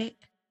Pedialyte?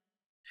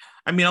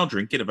 I mean, I'll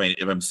drink it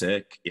if I'm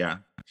sick. Yeah,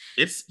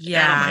 I don't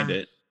mind Yeah.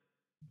 it.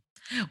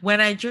 When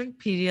I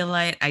drink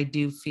Pedialyte, I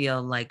do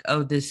feel like,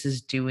 oh, this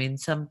is doing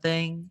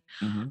something.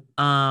 Hmm.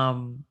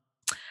 Um,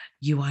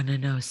 you want to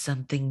know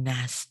something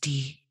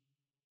nasty?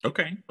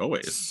 Okay,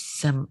 always.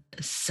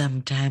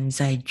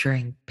 Sometimes I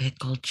drink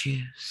pickle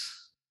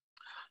juice.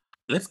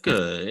 That's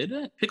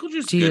good. Pickle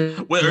juice is Do good.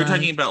 you What are you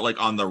talking like? about?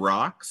 Like on the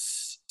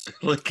rocks?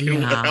 Like how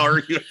Yeah. are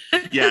you?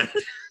 Yeah.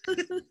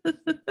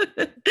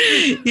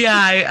 Yeah,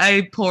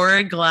 I pour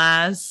a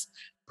glass,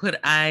 put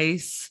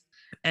ice,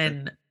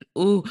 and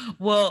ooh,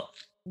 well,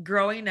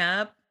 growing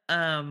up,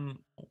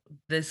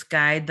 this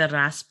guy, the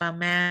Raspa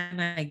Man,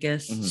 I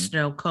guess Mhm.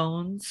 snow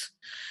cones.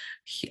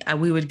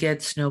 We would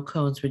get snow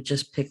cones with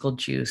just pickle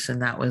juice,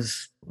 and that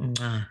was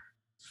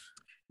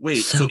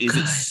Wait, so so is it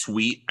good.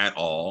 sweet at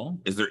all?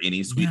 Is there any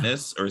No,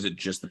 sweetness, or is it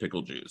just the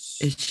pickle juice?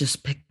 it's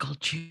just pickle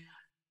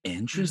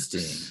Interesting.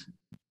 juice.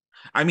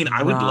 I mean,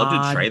 I would love to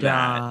Raw try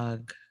that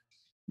dog.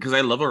 because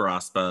I love a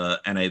raspa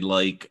and I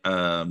like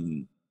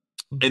and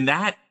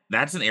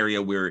that's an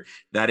area where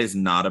that is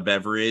not a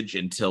beverage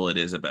until it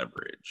is a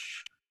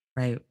beverage.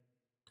 Right.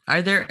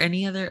 Are there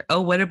any other?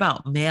 Oh, what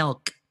about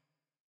milk?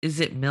 Is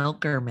it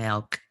milk or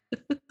milk?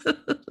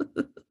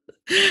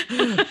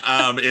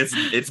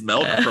 It's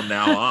milk from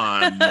now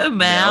on. Milk,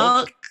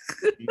 Milk.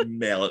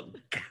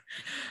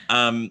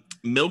 milk.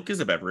 Milk is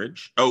a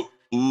beverage. Oh,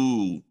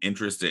 ooh,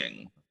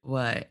 interesting.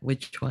 What?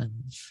 Which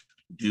ones?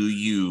 Do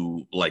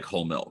you like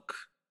whole milk?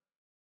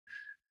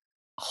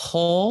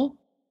 Whole?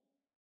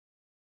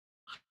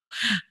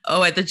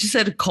 Oh, I thought you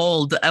said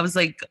cold. I was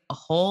like,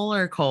 whole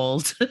or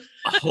cold?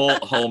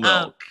 Whole um,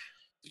 milk.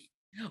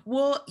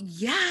 well,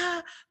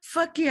 yeah,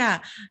 fuck yeah.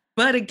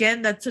 But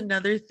again, that's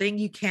another thing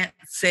you can't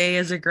say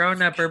as a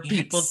grown up, or Can't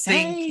people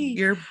think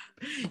say.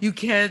 you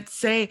can't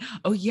say,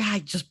 oh, yeah, I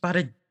just bought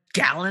a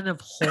gallon of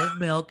whole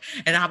milk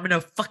and I'm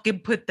gonna fucking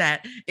put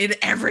that in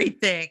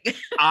everything.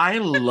 I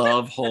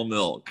love whole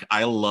milk.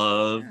 Yeah.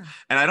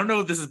 And I don't know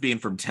if this is being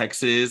from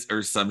Texas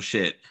or some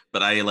shit,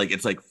 but I like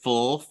it's like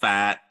full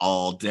fat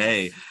all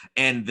day. Yes.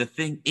 And the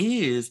thing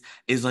is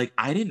like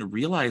I didn't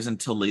realize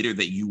until later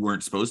that you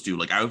weren't supposed to.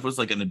 Like I was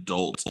like an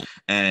adult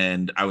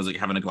and I was like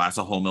having a glass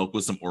of whole milk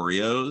with some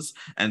Oreos,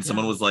 and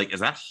someone Yeah. was like, "Is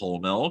that whole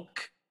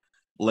milk?"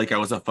 Like I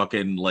was a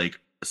fucking like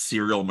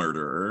serial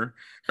murderer,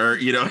 or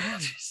you know. Yeah.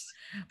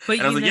 But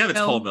And I was like, "Yeah, that's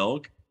whole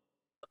milk."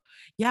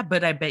 yeah,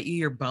 but I bet you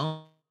your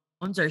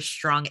bones are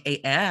strong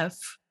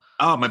AF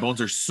Oh, my bones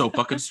are so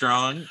fucking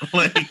strong.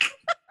 Like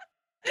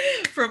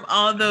from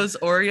all those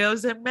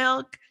Oreos and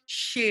milk.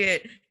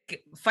 Shit.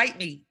 Fight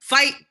me.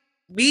 Fight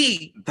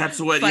me. that's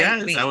what, Fight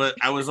yes. me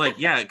I was like,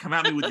 yeah, come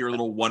at me with your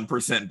little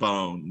 1%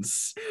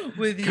 bones.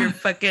 with your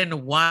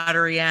fucking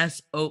watery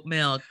ass oat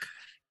milk.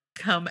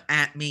 Come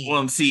at Well, me.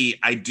 and see,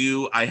 I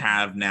do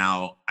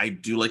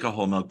like a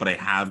whole milk, but I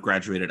have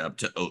graduated up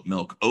to oat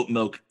milk. Oat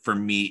milk for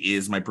me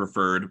is my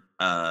preferred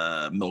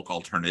milk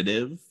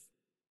alternative.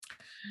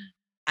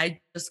 I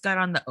just got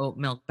on the oat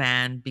milk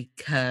ban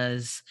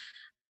because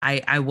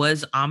I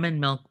was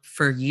almond milk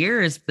for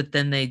years, but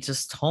then they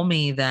just told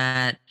me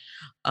that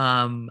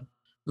um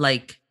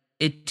like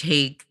it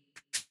takes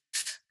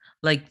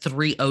like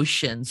 3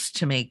 oceans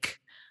to make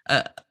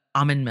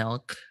almond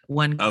milk,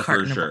 one Oh, for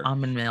carton of sure.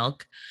 almond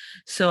milk.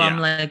 So I'm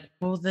Yeah. like,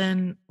 well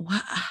then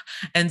what?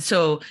 And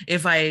so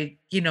if I,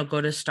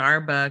 go to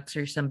Starbucks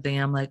or something,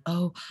 I'm like,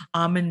 oh,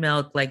 almond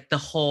milk, like the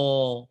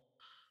whole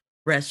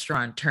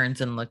restaurant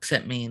turns and looks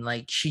at me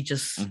like she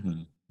just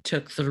Mhm.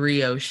 took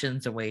 3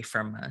 oceans away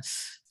from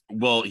us.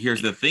 Well,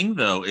 here's the thing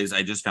though, is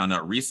I just found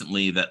out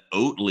recently that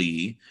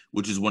Oatly,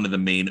 which is one of the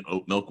main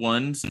oat milk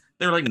ones,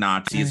 they're like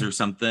Nazis or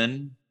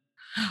something.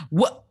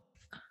 What?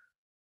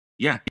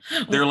 Yeah.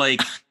 They're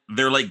like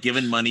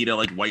giving money to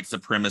like white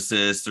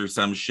supremacists or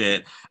some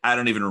shit. I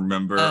don't even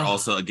remember. Oh,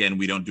 Also, again,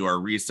 we don't do our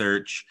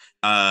research.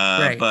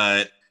 right.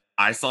 But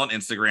I saw an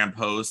Instagram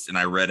post and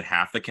I read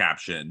half the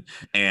caption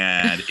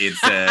and it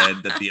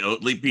said that the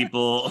Oatly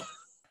people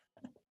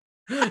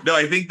no,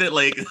 I think that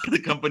like the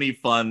company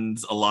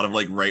funds a lot of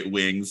like right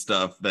wing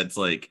stuff that's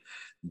like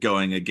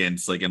going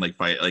against like and like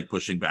fight like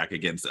pushing back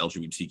against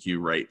LGBTQ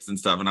rights and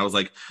stuff. And I was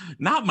like,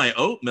 not my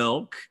oat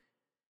milk.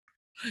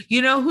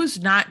 You know who's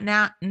not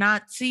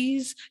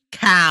Nazis?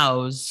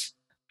 Cows.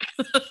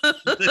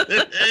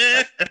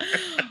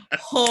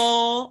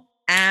 Whole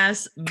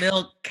ass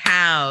milk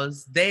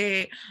cows.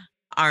 They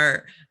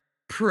are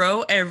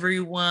pro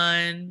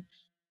everyone.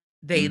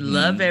 They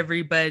love Hmm.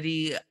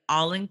 everybody,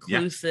 all Yeah.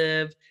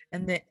 inclusive,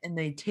 and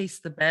they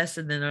taste the best.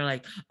 And then they're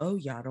like, "Oh,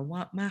 y'all don't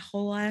want my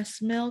whole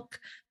ass milk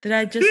that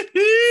I just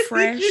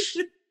fresh."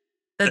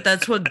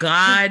 That's what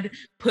God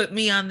put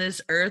me on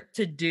this earth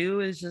to do,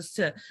 is just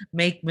to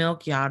make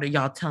milk.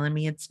 Y'all telling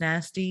me it's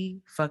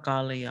nasty? Fuck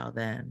all of y'all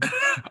then.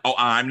 Oh,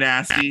 I'm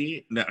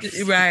nasty. No.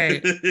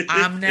 Right.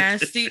 I'm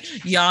nasty.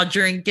 Y'all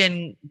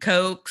drinking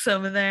Cokes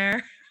over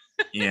there?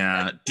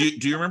 Yeah. Do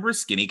you remember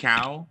Skinny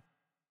Cow?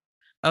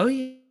 Oh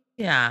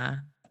yeah.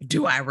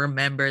 Do I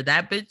remember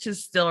that bitch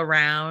is still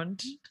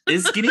around?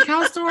 Is Skinny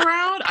Cow still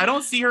around? I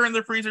don't see her in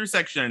the freezer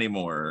section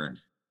anymore.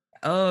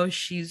 Oh,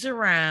 she's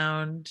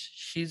around.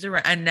 She's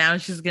around. And now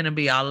she's gonna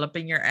be all up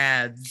in your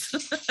ads.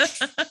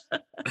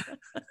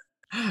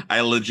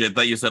 I legit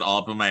thought you said all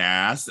up in my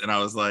ass, and I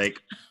was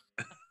like,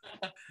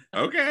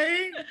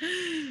 okay,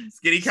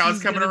 Skinny Cow's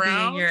She's coming gonna be in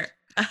around. your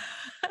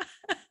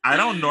I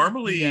don't yeah.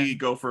 normally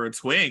go for a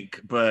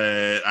twink,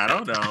 but I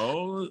don't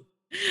know.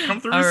 Come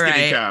through, All Skinny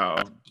right.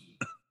 Cow.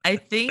 I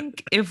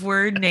think if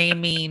we're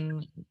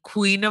naming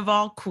queen of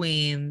all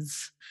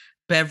queens,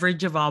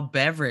 beverage of all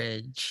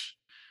beverage,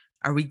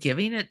 are we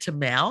giving it to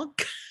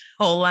milk?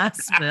 Whole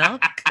ass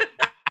milk?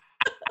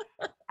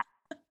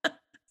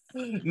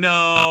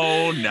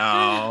 No,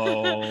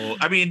 no.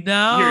 I mean,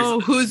 No,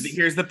 who's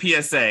here's the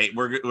PSA.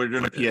 We're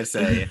doing a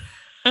PSA.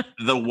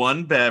 The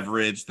one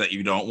beverage that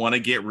you don't want to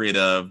get rid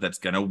of that's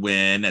gonna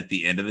win at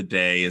the end of the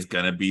day is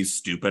gonna be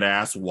stupid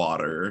ass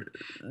water.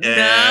 And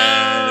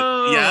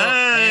no.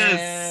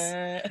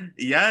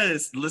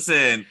 yes.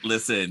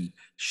 Listen.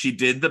 She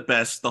did the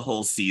best the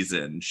whole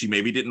season. She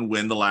maybe didn't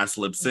win the last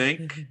lip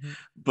sync,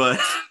 but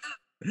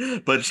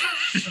but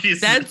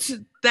she's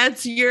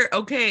That's your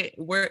okay.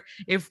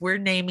 If we're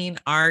naming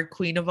our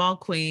queen of all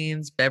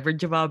queens,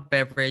 beverage of all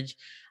beverage,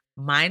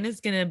 mine is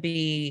gonna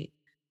be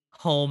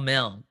whole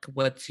milk.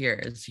 What's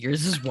yours?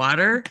 Yours is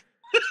water.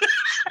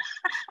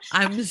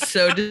 I'm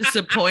so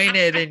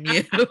disappointed in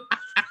you.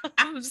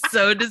 I'm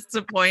so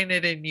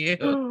disappointed in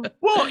you.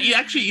 well,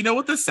 you know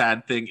what the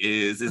sad thing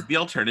is the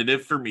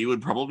alternative for me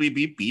would probably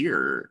be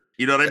beer.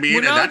 You know what I Well, mean?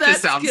 And no, that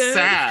just that's sounds good.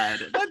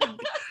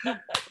 sad.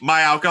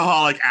 My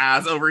alcoholic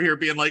ass over here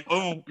being like,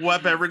 oh,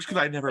 what beverage could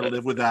I never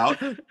live without?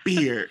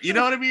 Beer. You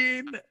know what I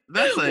mean?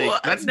 That's like Well,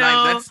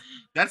 no.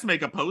 that's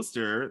make a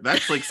poster.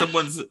 That's like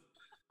someone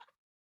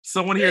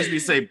hears me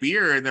say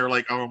beer and they're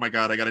like, oh my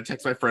god, I gotta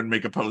text my friend,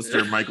 make a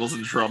poster. Michael's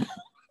in trouble.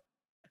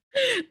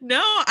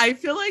 No, I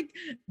feel like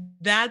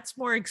that's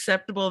more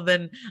acceptable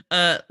than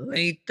a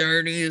late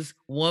 30s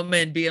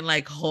woman being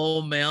like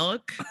whole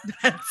milk.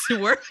 That's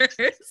worse.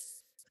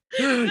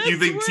 You That's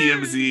think worse.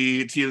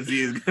 TMZ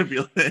is gonna be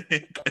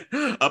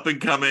like up and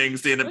coming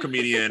stand-up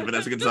comedian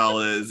Vanessa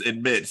Gonzalez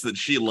admits that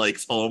she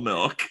likes whole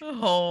milk.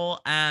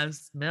 Whole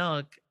ass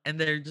milk. And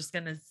they're just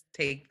gonna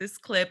take this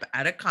clip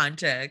out of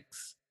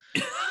context.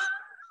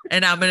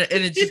 And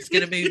it's just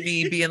gonna be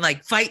me being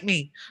like, fight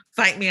me,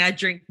 I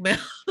drink milk.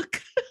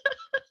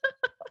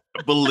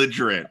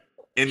 Belligerent,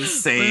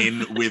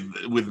 insane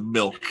with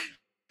milk.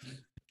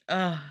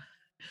 uh,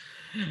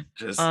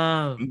 Just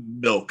um,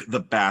 milk, the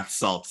bath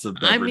salts of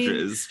I mean,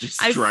 beverages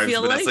just I drives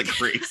feel Vanessa like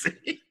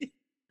crazy.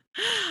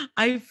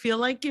 I feel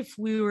like if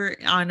we were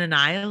on an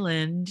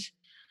island,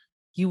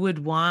 you would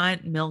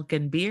want milk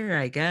and beer,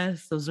 I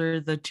guess. Those are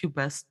the two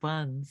best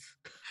ones.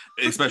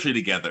 Especially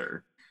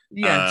together.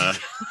 Yeah.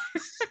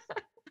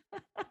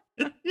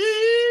 Uh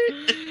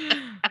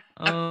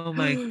Oh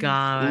my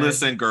god.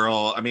 Listen,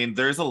 girl. I mean,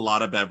 there's a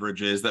lot of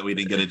beverages that we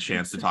didn't get a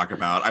chance to talk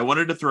about. I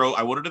wanted to throw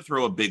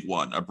a big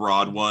one, a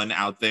broad one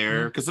out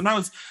there. Mm,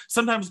 Because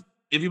sometimes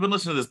if you've been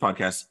listening to this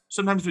podcast,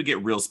 sometimes we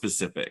get real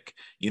specific.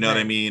 You know what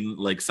I right. mean?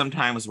 Like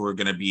sometimes we're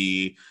gonna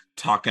be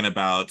talking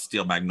about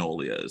steel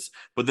magnolias,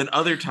 but then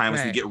other times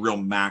we Right. get real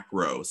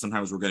macro.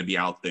 Sometimes we're gonna be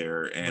out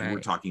there and we're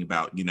Right. talking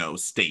about,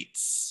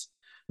 states.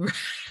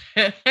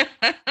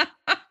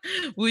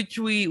 Which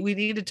we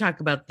need to talk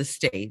about the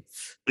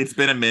states. It's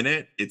been a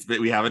minute.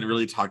 We haven't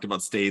really talked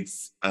about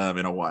states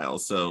in a while.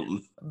 So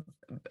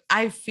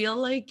I feel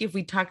like if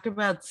we talked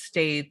about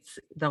states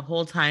the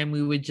whole time,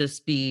 we would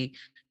just be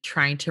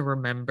trying to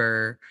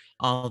remember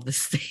all the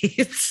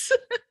states.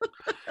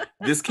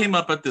 this came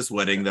up at this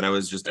wedding that I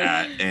was just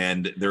at,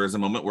 and there was a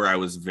moment where I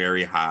was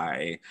very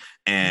high,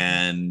 Mhm.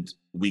 and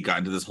we got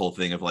into this whole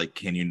thing of like,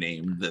 can you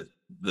name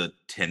the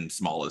 10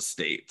 smallest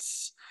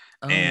states?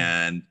 Oh,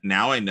 And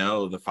now I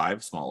know the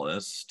five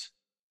smallest,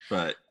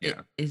 but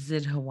yeah, is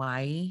it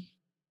Hawaii?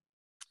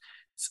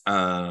 it's,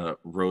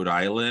 Rhode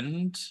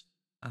Island,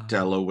 Oh,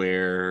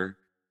 Delaware,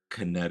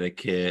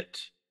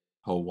 Connecticut,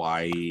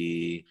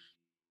 Hawaii,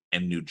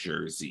 and New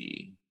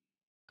Jersey,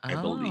 I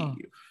oh,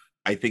 believe.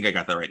 I think I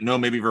got that right. No,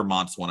 maybe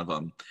Vermont's one of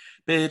them.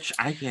 Bitch,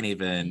 I can't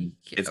even.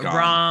 It's gone.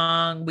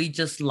 wrong. We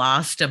just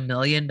lost $1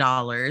 million.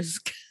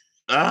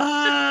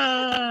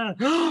 Ah!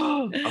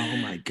 Oh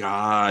my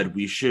God.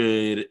 We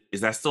should.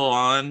 Is that still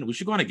on? We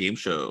should go on a game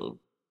show.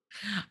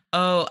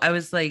 Oh, I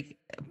was like,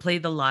 play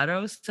the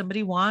lotto.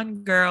 Somebody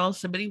won, girl.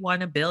 Somebody won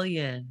 1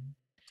 billion.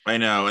 I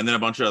know. And then a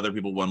bunch of other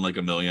people won like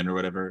a million or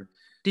whatever.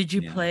 Did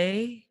you Yeah.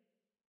 play?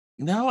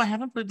 No, I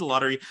haven't played the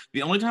lottery.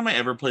 The only time I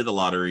ever play the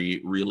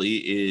lottery really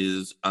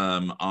is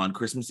on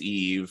Christmas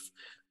Eve.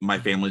 My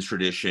Uh-huh. family's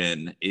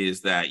tradition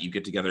is that you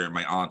get together at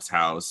my aunt's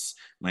house,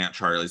 my aunt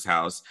Charlie's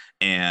house,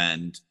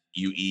 and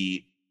you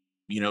eat,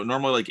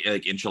 normally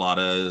like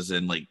enchiladas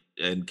and like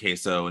and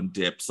queso and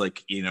dips,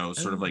 like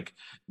sort of Oh. like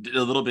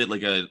a little bit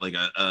like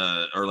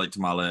or like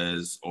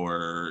tamales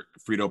or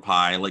Frito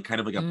pie, like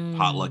kind of like a Mm.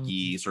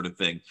 potlucky sort of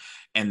thing,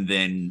 and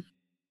then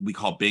we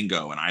call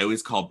bingo, and I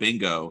always call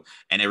bingo,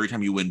 and every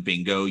time you win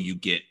bingo, you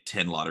get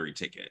 10 lottery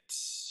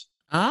tickets,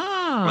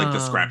 like the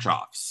Oh, scratch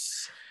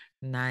offs.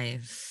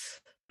 nice.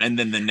 And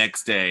then the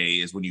next day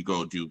is when you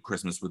go do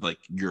Christmas with like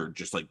your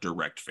just like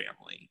direct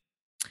family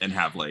and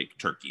have like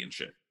turkey and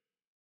shit.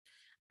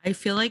 I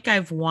feel like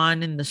I've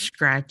won in the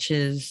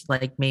scratches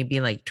like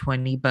maybe like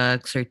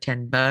 $20 or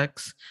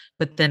 $10,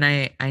 but then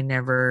I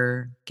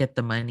never get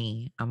the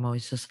money. I'm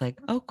always just like,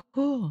 "Oh,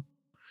 cool."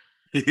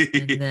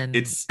 And then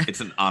It's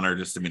an honor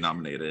just to be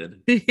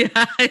nominated.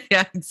 yeah,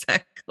 yeah,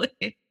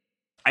 exactly.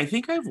 I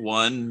think I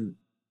won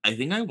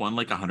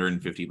like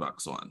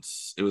 $150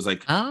 once. It was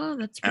like, Oh,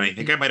 that's and I pretty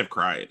think good. I might have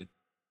cried.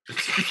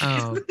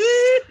 Oh.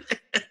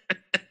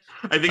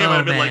 I think I might Oh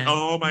have been like, man.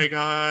 oh my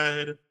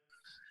God.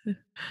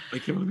 I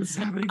can't believe this is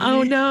happening to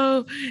Oh me.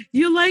 no.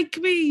 You like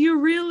me. You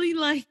really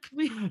like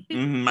me.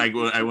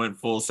 I went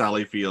full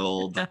Sally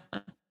Field.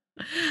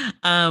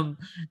 um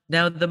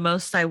now the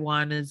most I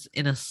won is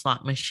in a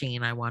slot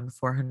machine. I won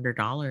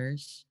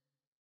 $400.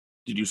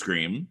 Did you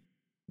scream?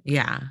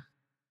 Yeah.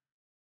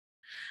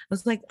 I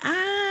was like,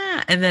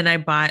 ah, and then I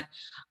bought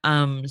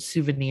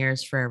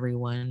souvenirs for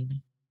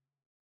everyone.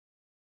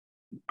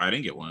 I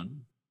didn't get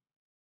one.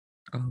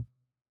 Oh.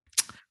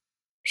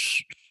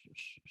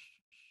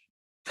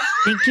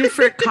 Thank you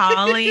for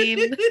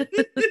calling.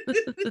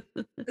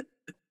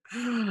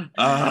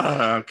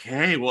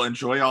 Okay, well,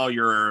 enjoy all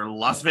your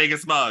Las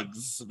Vegas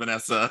mugs,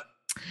 Vanessa.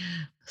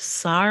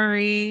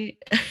 Sorry.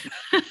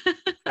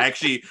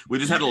 Actually, we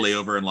just had a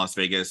layover in Las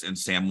Vegas, and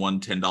Sam won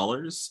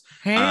 $10.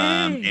 Hey,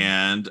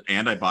 And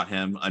I bought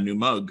him a new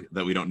mug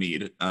that we don't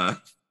need.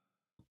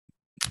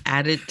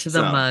 add it to the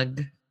So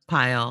mug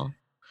pile.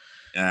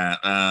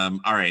 all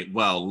right.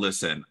 Well,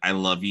 listen, I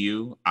love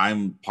you.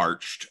 I'm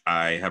parched.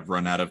 I have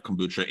run out of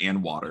kombucha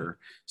and water.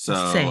 So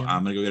I'm Same.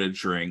 gonna go get a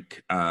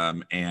drink.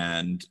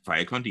 And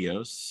vaya con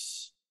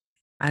Dios.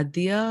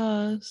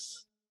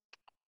 Adios.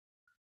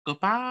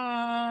 Goodbye.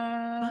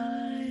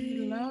 Bye.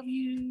 Love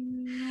you.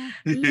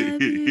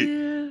 Love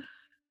you.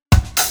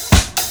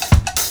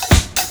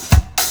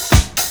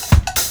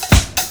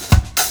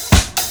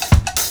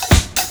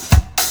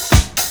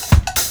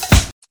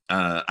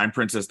 I'm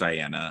Princess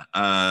Diana.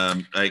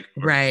 Like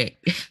Right.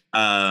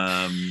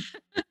 um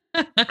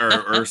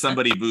or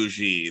somebody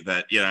bougie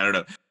that, I don't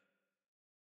know.